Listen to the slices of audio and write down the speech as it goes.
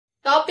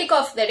Topic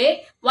of the day,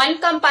 one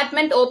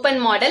compartment open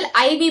model,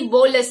 IV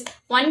bolus.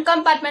 One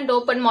compartment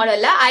open model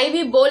la IV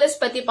bolus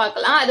பத்தி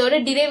பார்க்கலாம். அதோட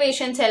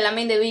derivations எல்லாமே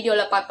இந்த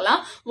வீடியோல பார்க்கலாம்.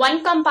 One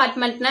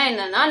compartment na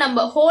என்னன்னா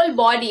நம்ம whole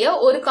body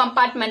ஒரு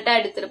compartment-ஆ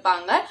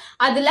எடுத்திருப்பாங்க.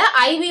 அதுல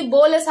IV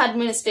bolus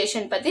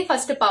administration பத்தி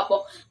first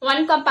பார்ப்போம்.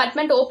 One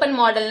compartment open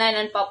model na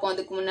என்னன்னு பார்ப்போம்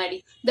அதுக்கு முன்னாடி.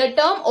 The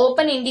term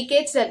open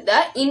indicates that the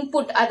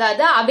input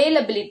அதாவது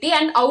availability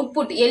and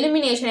output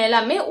elimination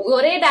எல்லாமே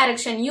ஒரே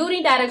direction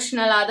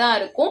unidirectional தான்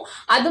இருக்கும்.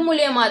 அது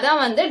மூலமா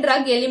தான் வந்து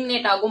drug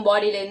eliminate ஆகும்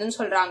பாடியில இருந்துன்னு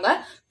சொல்றாங்க.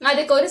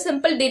 அதுக்கு ஒரு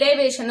சிம்பிள்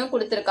டிரைவேஷனும்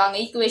கொடுத்திருக்காங்க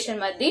ஈக்குவேஷன்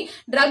மாதிரி.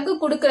 Drug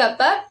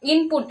குடுக்கறப்ப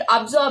input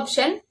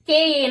absorption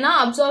KA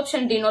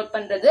absorption denote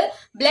பண்றது,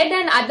 blood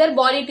and other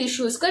body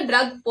டிஷ்யூஸ்க்கு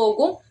drug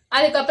போகும்.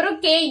 அதுக்கப்புறம்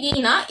KE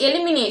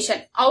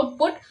எலிமினேஷன்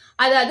அவுட்புட்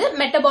அதாவது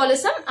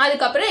மெட்டபாலிசம்,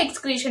 அதுக்கப்புறம்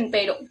எக்ஸ்கிரீஷன்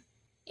போயிடும்.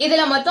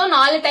 இதுல மொத்தம்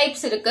 4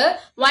 டைப்ஸ் இருக்கு.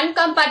 One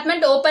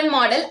compartment open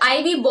model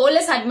IV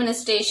bolus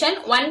administration,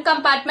 one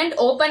compartment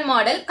open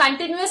model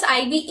continuous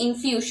IV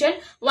infusion,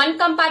 one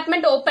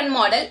compartment open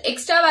model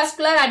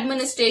extravascular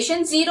administration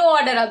zero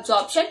order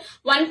absorption,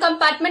 one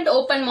compartment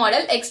open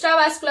model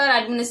extravascular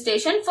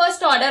administration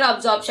first order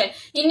absorption.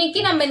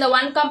 இன்னைக்கு நம்ம இந்த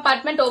one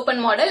compartment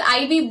open model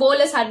IV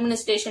bolus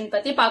administration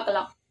பத்தி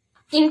பார்க்கலாம்.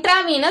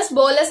 Intravenous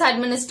bolus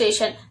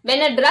administration. When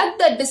a drug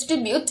that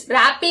distributes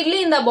rapidly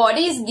in the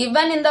body is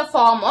given in the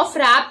form of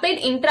rapid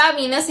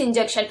intravenous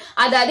injection.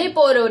 அதாவது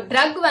இப்போ ஒரு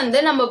drug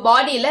வந்து நம்ம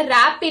பாடியில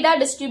ராபிடா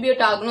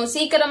டிஸ்ட்ரிபியூட் ஆகணும்,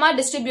 சீக்கிரமா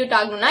டிஸ்ட்ரிபியூட்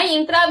ஆகணும்னா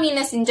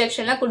intravenous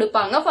injectionல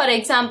கொடுப்பாங்க. For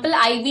example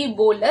IV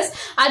bolus.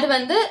 அது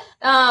வந்து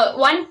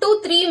 1 to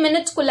 3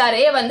 minutes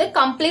குள்ளாரே வந்து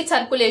கம்ப்ளீட்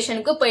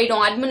சர்க்குலேஷனுக்கு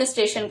போயிடும்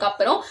அட்மினிஸ்ட்ரேஷனுக்கு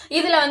அப்புறம்.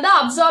 இதுல வந்து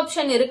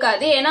அப்சார்ப்ஷன்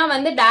இருக்காது, ஏன்னா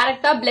வந்து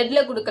டைரக்டா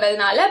பிளட்ல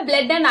குடுக்கறதுனால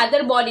blood and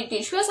other body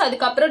tissues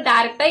அதுக்கப்புறம்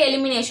டைரக்டா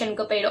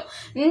எலிமினேஷனுக்கு போயிடும்.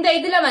 இந்த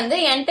இதுல வந்து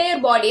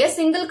என்டையர் பாடியை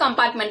சிங்கிள்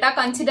கம்பார்ட்மெண்டா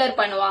கன்சிடர்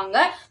பண்ணுவாங்க.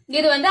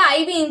 இது வந்து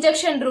IV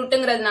இன்ஜெக்ஷன்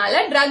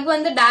ரூட்ங்கிறதுனால ட்ரக்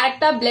வந்து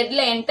டைரக்டா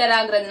பிளட்ல என்டர்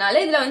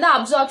ஆகுறதுனால இதுல வந்து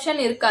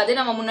அப்சார்ப்ஷன் இருக்காது.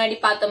 நம்ம முன்னாடி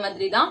பார்த்த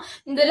மாதிரி தான்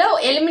இதுல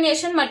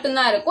எலிமினேஷன்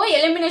மட்டும்தான் இருக்கும்.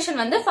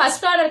 எலிமினேஷன் வந்து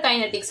ஃபர்ஸ்ட் ஆர்டர்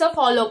கைனடிக்ஸ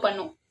ஃபாலோ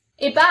பண்ணும்.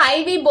 இப்ப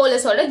IV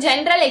போலஸோட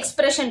ஜெனரல்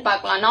எக்ஸ்பிரஷன்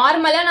பார்க்கலாம்.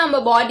 நார்மலா நம்ம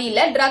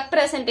பாடியில ட்ரக்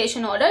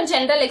பிரசன்டேஷனோட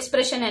ஜெனரல்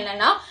எக்ஸ்பிரஷன்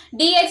என்னன்னா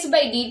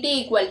dx/dt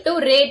equal to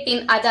rate in,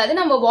 அதாவது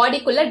நம்ம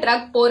பாடிக்குள்ள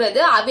ட்ரக்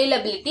போறது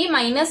availability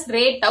minus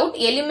rate out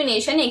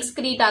elimination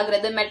excrete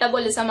ஆகுறது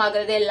மெட்டபாலிசம்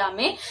ஆகுறது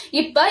எல்லாமே.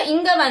 இப்ப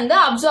இங்க வந்து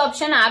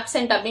அப்சார்ப்ஷன்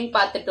ஆப்சென்ட் அப்படின்னு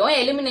பார்த்துட்டோம்,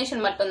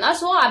 எலிமினேஷன் மட்டும்தான்.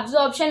 சோ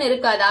அப்சார்ப்ஷன்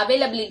இருக்காது,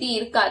 அவைலபிலிட்டி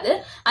இருக்காது.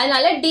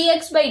 அதனால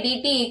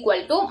dx/dt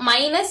equal to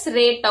minus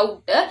rate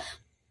out.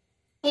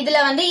 இதுல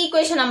வந்து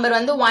ஈக்குவேஷன் நம்பர்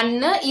வந்து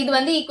 1, இது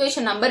வந்து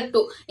ஈக்குவேஷன் நம்பர்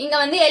 2. இங்க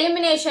வந்து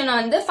எலிமினேஷன்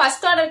வந்து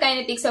ஃபர்ஸ்ட் ஆர்டர்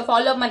கைனடிக்ஸ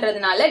ஃபாலோ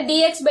பண்றதுனால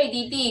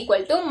dx/dt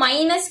equal to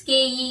minus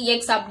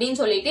KEX அப்படின்னு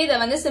சொல்லிட்டு இதை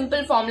வந்து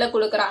சிம்பிள் ஃபார்ம்ல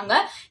கொடுக்கறாங்க.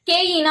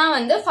 KE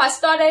வந்து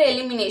first order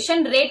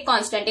elimination rate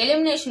constant,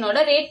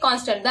 எலிமினேஷனோட rate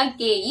constant தான்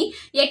KE.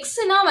 X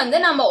வந்து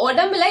நம்ம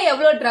உடம்புல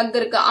எவ்வளவு ட்ரக்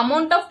இருக்கு,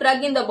 amount of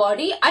drug in the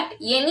body at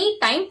any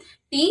time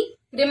T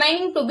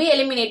remaining to be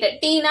eliminated.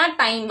 T na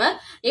time.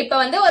 இப்ப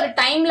வந்து ஒரு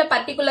டைம்ல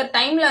பர்டிகுலர்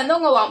டைம்ல வந்து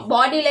உங்க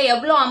பாடியில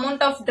எவ்வளவு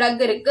அமௌண்ட் ஆஃப்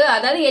ட்ரக் இருக்கு,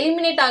 அதாவது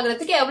எலிமினேட்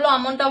ஆகுறதுக்கு எவ்வளவு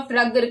அமௌண்ட் ஆஃப்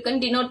ட்ரக்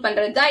இருக்குன்னு டினோட்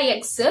பண்றது தான்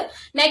X.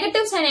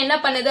 நெகட்டிவ் சைன் என்ன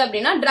பண்ணுது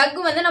அப்படின்னா ட்ரக்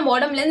வந்து நம்ம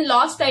உடம்புல இருந்து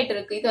லாஸ்ட் ஆயிட்டு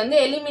இருக்கு, இது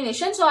வந்து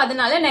எலிமினேஷன். சோ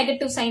அதனால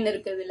நெகட்டிவ் சைன்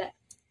இருக்கு இதுல.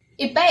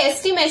 இப்ப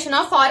எஸ்டிமேஷன்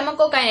ஆஃப்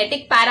pharmacokinetic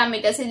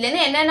parameters. இதுல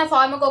இருந்து என்னென்ன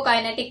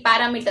pharmacokinetic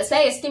parametersல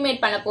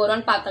எஸ்டிமேட் பண்ண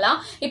போறோம்னு பார்க்கலாம்.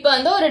 இப்ப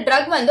வந்து ஒரு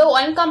ட்ரக் வந்து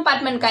ஒன்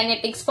கம்பார்ட்மெண்ட்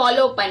கைனெட்டிக்ஸ்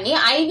ஃபாலோ பண்ணி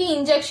IV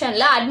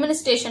இன்ஜெக்ஷன்ல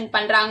அட்மினிஸ்ட்ரேஷன்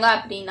பண்றாங்க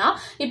அப்படின்னா,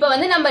 இப்ப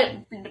வந்து நம்ம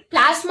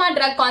பிளாஸ்மா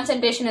ட்ரக்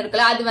கான்சென்ட்ரேஷன்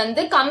இருக்குல்ல, அது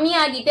வந்து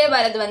கம்மியாகிட்டே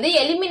வரது வந்து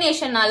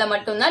எலிமினேஷனால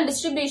மட்டும்தான்,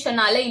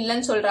 டிஸ்ட்ரிபியூஷனால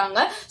இல்லன்னு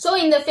சொல்றாங்க. சோ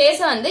இந்த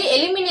ஃபேஸ் வந்து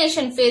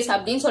எலிமினேஷன் ஃபேஸ்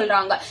அப்படின்னு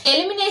சொல்றாங்க.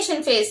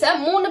 எலிமினேஷன் ஃபேஸ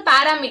 3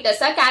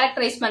 பாராமீட்டர்ஸா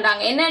கேரக்டரைஸ்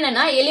பண்றாங்க.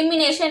 என்னன்னா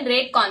elimination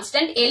rate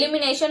constant,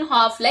 elimination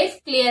half life,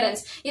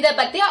 clearance. இத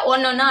பத்தி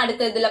ஒன்னொன்னா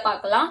அடுத்த இதுல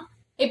பார்க்கலாம்.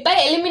 இப்ப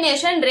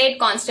elimination rate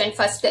constant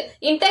first.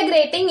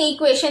 Integrating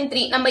equation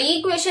 3. நம்ம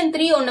ஈக்குவேஷன்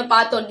 3 ஒன்னு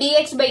பார்த்தோம்,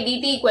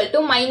 dx/dt equal to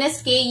minus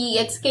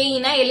KEX.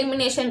 KE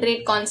elimination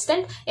rate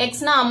constant,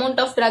 X amount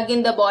of drug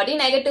in the body,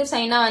 negative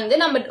China வந்து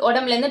நம்ம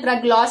உடம்புல இருந்து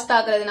ட்ரக் லாஸ்ட்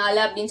ஆகுறதுனால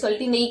அப்படின்னு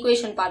சொல்லிட்டு இந்த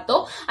ஈக்குவேஷன்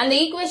பார்த்தோம். அந்த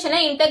ஈக்குவேஷனை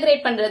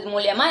இன்டகிரேட் பண்றது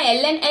மூலமா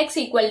lnx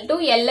equal to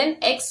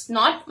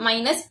lnx0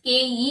 minus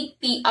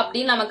KET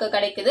அப்படின்னு நமக்கு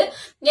கிடைக்குது.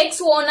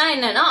 XO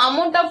என்னன்னா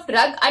amount of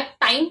drug at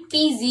time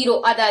T0,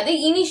 அதாவது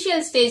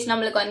இனிஷியல் ஸ்டேஜ்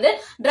நம்மளுக்கு வந்து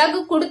ட்ரக்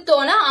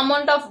கொடுத்தோன்னா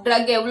அமௌண்ட் ஆஃப்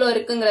ட்ரக் எவ்வளவு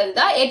இருக்குங்கிறது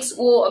தான்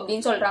XO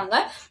அப்படின்னு சொல்றாங்க.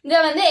 இத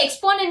வந்து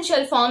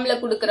எக்ஸ்போனென்ஷியல் ஃபார்ம்ல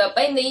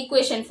கொடுக்கறப்ப இந்த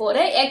equation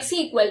 4 X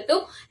equal to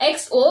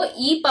XO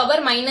e power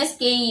minus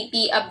KET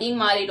அப்படின்னு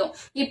மாறிடும்.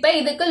 இப்ப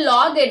இதுக்கு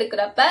log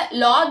எடுக்கிறப்ப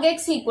log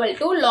X equal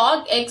to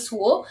log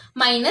XO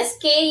minus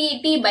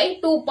KET by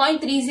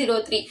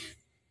 2.303.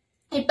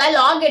 இப்ப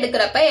லாக்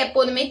எடுக்கிறப்ப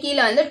எப்போதுமே கீழே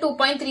வந்து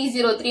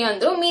 2.303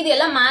 வந்துரும், மீதி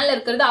எல்லாம் மேல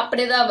இருக்கிறது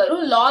அப்படியேதான்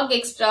வரும், லாக்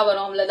எக்ஸ்ட்ரா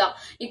வரும், அவ்வளவுதான்.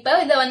 இப்ப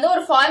இத வந்து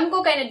ஒரு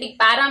pharmacokinetic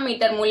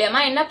பாராமீட்டர் மூலமா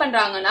என்ன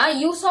பண்றாங்கன்னா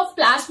use of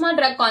plasma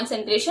drug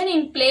concentration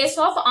in place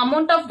of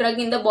amount of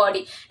drug in the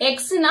body.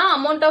 எக்ஸ்னா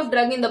amount of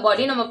drug இன் த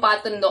பாடி நம்ம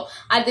பார்த்திருந்தோம்.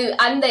 அது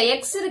அந்த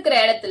எக்ஸ் இருக்கிற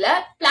இடத்துல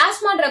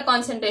பிளாஸ்மா ட்ரக்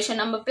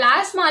கான்சென்ட்ரேஷன் நம்ம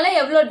பிளாஸ்மால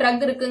எவ்வளவு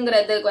ட்ரக்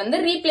இருக்குங்கிறதுக்கு வந்து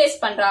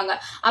ரீப்ளேஸ் பண்றாங்க.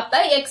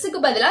 அப்ப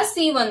எக்ஸுக்கு பதிலா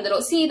சி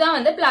வந்துரும், சி தான்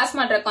வந்து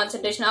பிளாஸ்மா ட்ரக்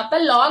கான்சென்ட்ரேஷன்.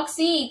 அப்ப lock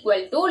C equal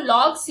to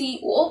log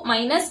CO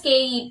minus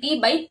KET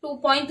by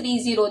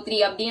 2.303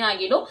 அப்படின்னு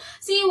ஆகிடும்.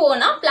 CO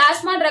னா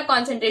plasma drug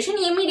concentration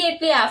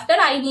immediately after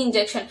IV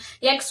injection.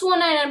 XO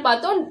னா என்னன்னு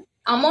பார்த்தோம்,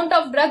 amount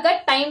of drug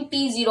at time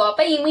T0.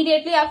 அப்ப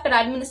immediately after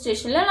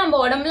administrationல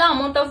நம்ம உடம்புல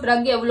amount of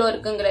drug எவ்வளவு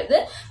இருக்குங்கிறது.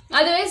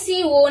 அதுவே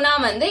CO னா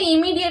வந்து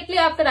immediately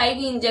after IV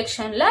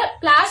injectionல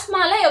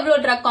plasmaல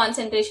எவ்வளவு drug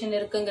concentration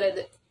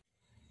இருக்குங்கிறது.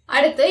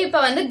 அடுத்து இப்ப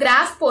வந்து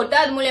கிராஃப் போட்டு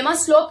அது மூலமா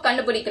ஸ்லோப்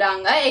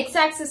கண்டுபிடிக்கிறாங்க. X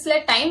ஆக்சிஸ்ல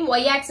time,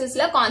 Y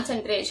ஆக்சிஸ்ல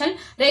concentration.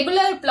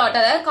 Regular plot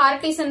அதாவது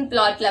கார்டீசியன்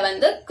பிளாட்ல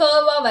வந்து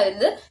கர்வா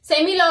வருது.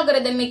 செமி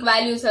லாகரிதமிக்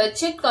வேல்யூஸ்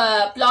வச்சு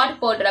பிளாட்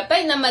போடுறப்ப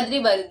இந்த மாதிரி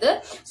வருது.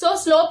 So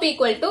slope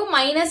equal to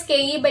minus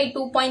KE by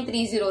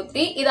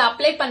 2.303. இதை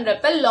அப்ளை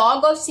பண்றப்ப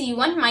log of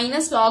C1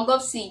 minus log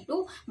of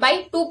C2 by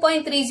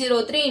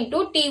 2.303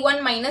 into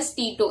T1 minus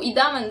T2.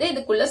 இதான் வந்து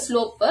இதுக்குள்ள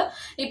ஸ்லோப்.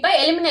 இப்ப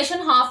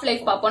எலிமினேஷன் ஹாஃப்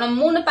லைஃப் பார்ப்போம்.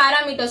 நம்ம 3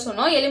 பாராமீட்டர்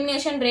சொன்னோம்.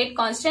 Elimination rate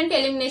constant,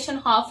 elimination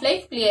half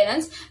life,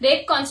 clearance.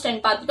 rate constant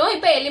பார்த்துட்டோம்.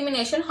 இப்ப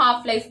elimination half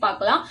life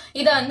பார்க்கலாம்.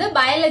 இத வந்து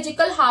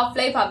biological half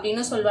life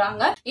அப்படின்னு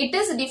சொல்றாங்க. It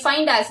is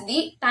defined as the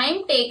time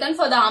taken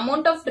for the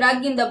amount of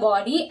drug in the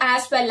body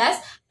as well as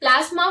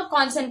plasma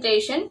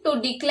concentration to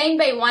decline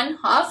by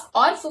 1/2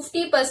 or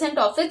 50%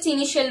 of its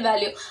initial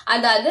value.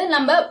 அதாவது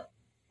நம்ம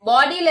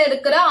பாடியில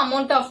இருக்கிற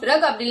amount of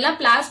drug அப்படின்னா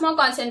plasma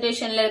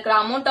கான்சென்ட்ரேஷன்ல இருக்கிற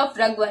amount of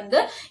drug வந்து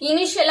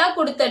இனிஷியலா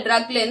கொடுத்த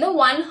ட்ரக்ல இருந்து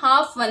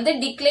 1/2 வந்து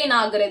டிக்ளைன்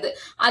ஆகுறது.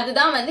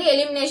 அதுதான் வந்து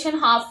எலிமினேஷன்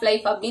ஹாஃப்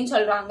லைஃப் அப்படின்னு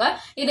சொல்றாங்க.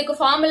 இதுக்கு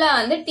ஃபார்முலா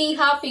வந்து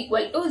T12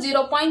 equal to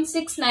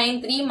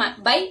 0.693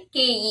 by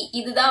KE.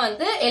 இதுதான்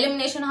வந்து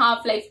எலிமினேஷன்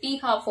ஹாஃப் லைஃப்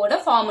T12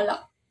 ஓட ஃபார்முலா.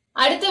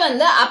 அடுத்து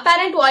வந்து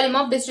apparent volume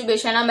of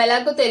distribution. நம்ம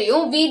எல்லாருக்கும்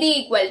தெரியும் VD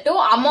equal to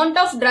amount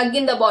of drug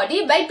in the body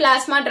by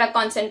plasma drug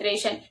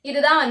concentration.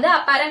 இதுதான் வந்து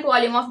apparent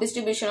volume of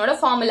distribution ஓட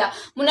formula.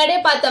 முன்னாடியே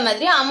பார்த்த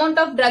மாதிரி amount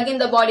of drug in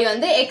the body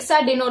வந்து X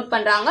ஆ denote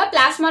பண்றாங்க,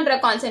 plasma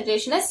drug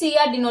concentration C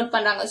ஆ denote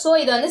பண்றாங்க. So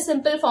இது வந்து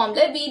simple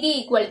formula VD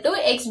equal to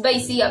X by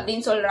C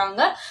அப்படின்னு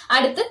சொல்றாங்க.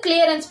 அடுத்து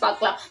clearance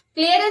பார்க்கலாம்.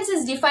 Clearance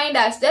is defined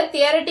as the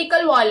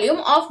theoretical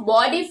volume of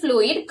body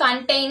fluid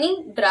containing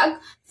drug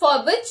for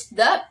which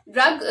the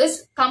drug is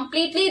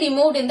completely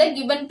removed in the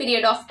given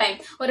period of time.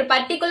 ஒரு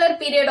particular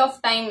period of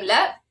timeல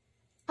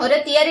ஒரு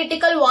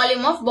theoretical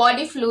volume of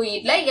body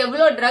ஃப்ளூயிட்ல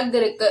எவ்வளவு drug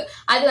இருக்கு,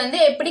 அது வந்து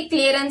எப்படி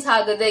clearance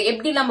ஆகுது,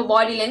 எப்படி நம்ம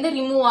பாடியில இருந்து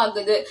ரிமூவ்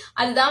ஆகுது,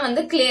 அதுதான்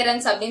வந்து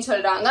கிளியரன்ஸ் அப்படின்னு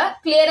சொல்றாங்க.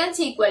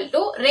 Clearance equal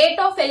to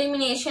rate of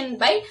elimination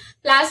by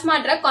plasma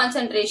drug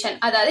concentration.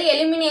 அதாவது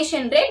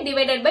elimination rate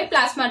divided by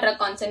plasma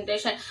drug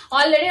concentration.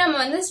 Already நம்ம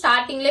வந்து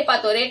ஸ்டார்டிங்லேயே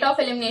பார்த்தோம், rate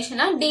of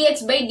elimination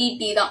dx by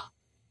dt தான்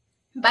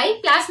by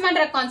plasma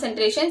drug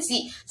concentration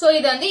C. So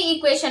இது வந்து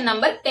ஈக்குவேஷன்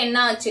நம்பர்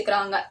 10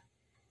 வச்சுக்கிறாங்க.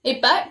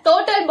 இப்ப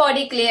டோட்டல்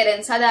பாடி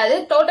கிளியரன்ஸ், அதாவது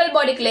டோட்டல்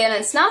பாடி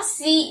கிளியரன்ஸ்னா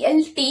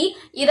CLT.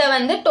 இத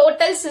வந்து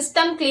டோட்டல்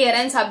சிஸ்டம்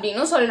கிளியரன்ஸ்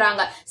அப்படின்னு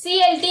சொல்றாங்க.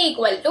 CLT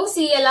equal to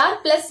CLR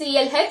plus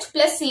CLH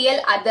plus CL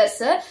others.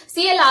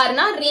 CLR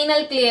னா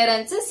renal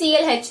clearance,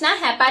 CLH னா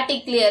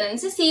hepatic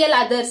clearance, CL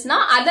others னா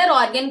other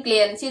organ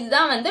clearance.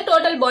 இதுதான் வந்து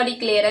டோட்டல் பாடி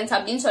கிளியரன்ஸ்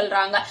அப்படின்னு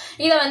சொல்றாங்க.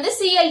 இத வந்து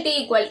CLT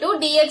equal to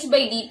dx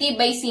by dt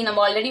by C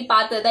நம்ம ஆல்ரெடி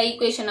பார்த்ததா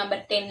ஈக்குவேஷன்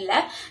நம்பர் 10ல.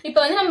 இப்ப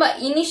வந்து நம்ம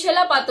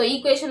இனிஷியலா பார்த்தோம்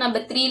equation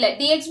number 3ல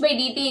dx by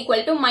dt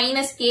equal to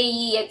minus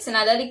KEX.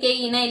 அதாவது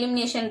KE னா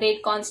elimination rate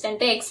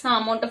constant, X னா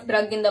amount of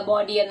drug in the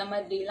body அந்த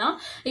மாதிரிலாம்.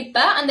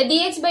 இப்ப அந்த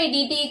dx by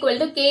dt equal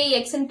to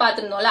KEX ன்னு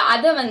பார்த்திருந்தோம்ல,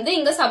 அத வந்து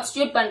இங்க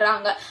சப்ஸ்டிட்யூட்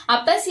பண்றாங்க.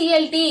 அப்ப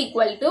CLT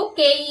equal to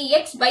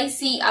KEX by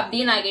C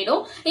அப்படின்னு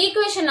ஆகிடும்.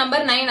 ஈக்குவேஷன்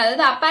நம்பர் 9,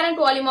 அதாவது apparent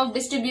volume of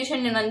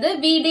distribution வந்து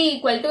VD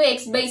equal to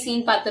X by C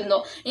ன்னு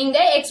பார்த்திருந்தோம். இங்க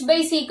X by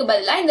C க்கு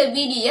பதிலா இந்த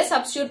VD ய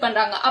சப்ஸ்டிட்யூட்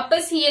பண்றாங்க.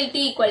 அப்ப CLT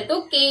equal to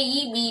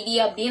KEVD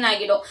அப்படின்னு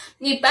ஆகிடும்.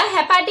 இப்ப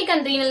hepatic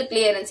and renal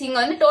clearance, இங்க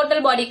வந்து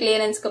டோட்டல் பாடி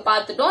கிளியரன்ஸ்க்கு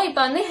பார்த்துட்டோம். இப்ப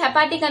வந்து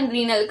hepatic and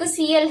renalக்கு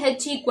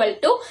CLH equal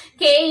to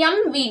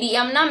KMVD.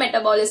 M னா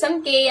metabolism,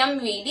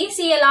 KMVD.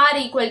 CLR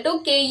equal to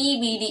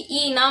KEVD.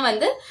 E னா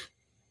வந்து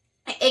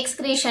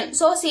excretion.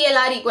 So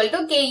CLR equal to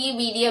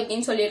KEVD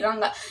அப்படின்னு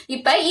சொல்லிடுறாங்க.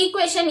 இப்ப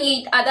ஈக்குவேஷன்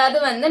 8, அதாவது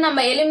வந்து நம்ம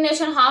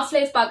எலிமினேஷன் ஹாஃப்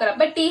லைஃப்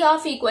பாக்குறப்ப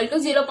T12 equal to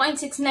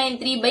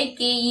 0.693 by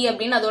KE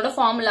அப்படின்னு அதோட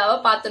ஃபார்முலாவை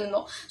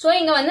பார்த்திருந்தோம். சோ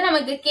இங்க வந்து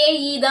நமக்கு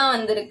KE தான்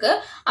வந்திருக்கு.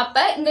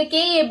 அப்ப இங்க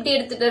KE எப்படி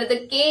எடுத்துட்டு வருது,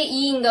 KE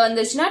இங்க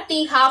வந்துச்சுன்னா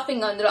T12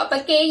 இங்க வந்துரும். அப்ப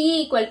KE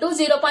equal to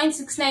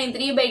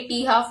 0.693 by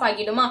T12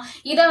 ஆகிடுமா.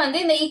 இத வந்து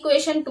இந்த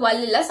ஈக்குவேஷன்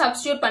 12ல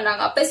சப்ஸ்டிட்யூட்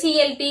பண்றாங்க. அப்ப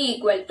CLT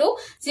equal to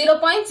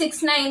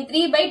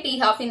 0.693 by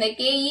T12. இந்த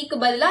KE க்கு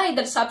பதிலா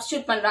இத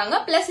சப்ஸ்டிட்யூட் பண்றாங்க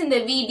பிளஸ் இந்த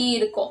VD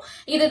இருக்கும்.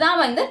 இதுதான்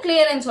வந்து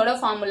கிளியரன்ஸோட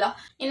ஃபார்முலா.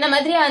 இந்த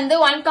மாதிரி வந்து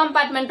 1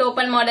 compartment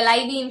open model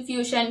IV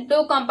infusion, 2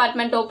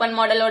 compartment open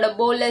மாடலோட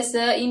bolus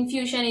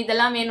infusion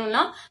இதெல்லாம்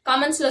வேணும்னா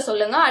கமெண்ட்ஸ்ல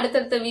சொல்லுங்க.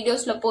 அடுத்தடுத்த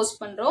வீடியோஸ்ல போஸ்ட்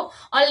பண்றோம்.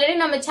 ஆல்ரெடி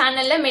நம்ம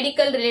சேனல்ல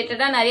மெடிக்கல்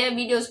ரிலேட்டடா நிறைய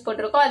வீடியோஸ்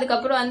போட்டிருக்கோம்.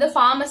 அதுக்கப்புறம் வந்து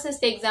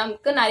பார்மசிஸ்ட்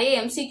எக்ஸாமுக்கு நிறைய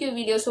MCQ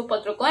வீடியோஸும்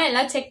போட்டிருக்கோம்.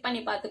 எல்லாம் செக்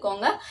பண்ணி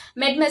பாத்துக்கோங்க.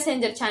 மெட்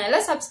மெசேஞ்சர்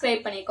சேனலை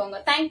சப்ஸ்கிரைப் பண்ணிக்கோங்க.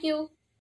 தேங்க்யூ.